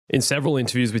In several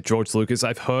interviews with George Lucas,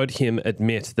 I've heard him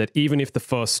admit that even if the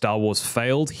first Star Wars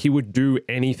failed, he would do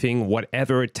anything,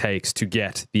 whatever it takes to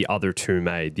get the other two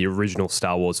made, the original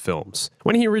Star Wars films.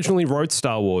 When he originally wrote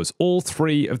Star Wars, all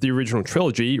three of the original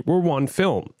trilogy were one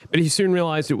film, but he soon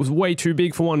realized it was way too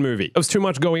big for one movie. There was too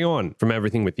much going on, from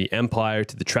everything with the Empire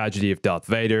to the tragedy of Darth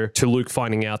Vader, to Luke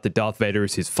finding out that Darth Vader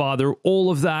is his father.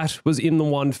 All of that was in the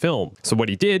one film. So what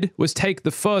he did was take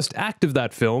the first act of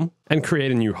that film and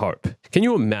create a new hope. Can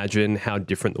you imagine how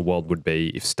different the world would be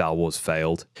if Star Wars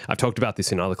failed? I've talked about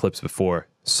this in other clips before.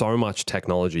 So much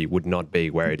technology would not be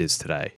where it is today.